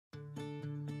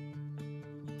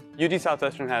UT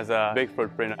Southwestern has a big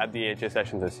footprint at the AHA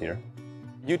sessions this year.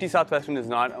 UT Southwestern is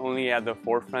not only at the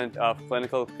forefront of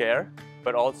clinical care,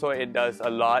 but also it does a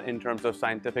lot in terms of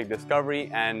scientific discovery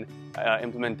and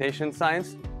implementation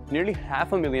science. Nearly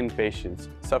 500,000 patients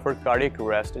suffer cardiac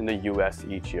arrest in the US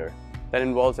each year. That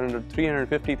involves around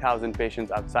 350,000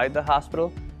 patients outside the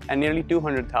hospital and nearly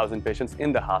 200,000 patients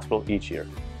in the hospital each year.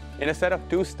 In a set of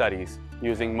 2 studies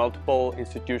using multiple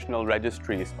institutional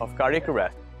registries of cardiac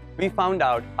arrest, we found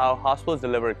out how hospitals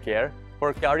deliver care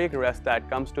for cardiac arrest that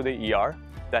comes to the ER,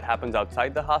 that happens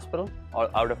outside the hospital or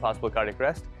out-of-hospital cardiac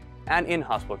arrest, and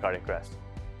in-hospital cardiac arrest.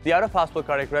 The out-of-hospital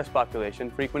cardiac arrest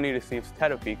population frequently receives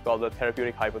therapy called the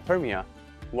therapeutic hypothermia.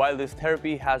 While this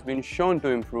therapy has been shown to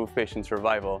improve patient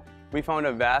survival, we found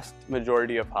a vast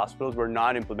majority of hospitals were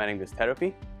not implementing this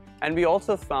therapy. And we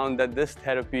also found that this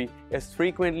therapy is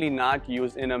frequently not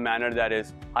used in a manner that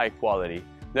is high quality,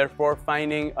 therefore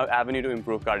finding an avenue to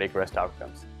improve cardiac arrest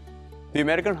outcomes. The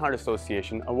American Heart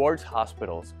Association awards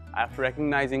hospitals after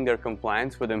recognizing their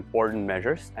compliance with important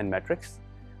measures and metrics.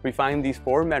 We find these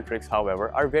 4 metrics,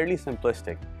 however, are fairly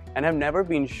simplistic and have never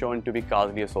been shown to be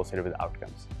causally associated with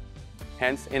outcomes.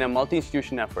 Hence, in a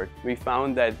multi-institution effort, we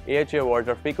found that AHA awards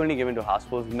are frequently given to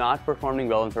hospitals not performing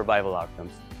well in survival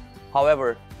outcomes.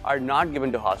 However, are not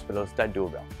given to hospitals that do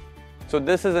well. So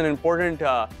this is an important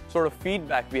sort of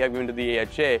feedback we have given to the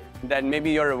AHA that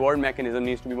maybe your reward mechanism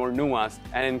needs to be more nuanced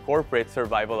and incorporate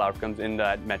survival outcomes in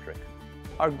that metric.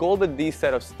 Our goal with these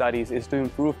set of studies is to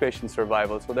improve patient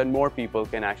survival so that more people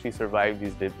can actually survive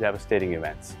these devastating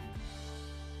events.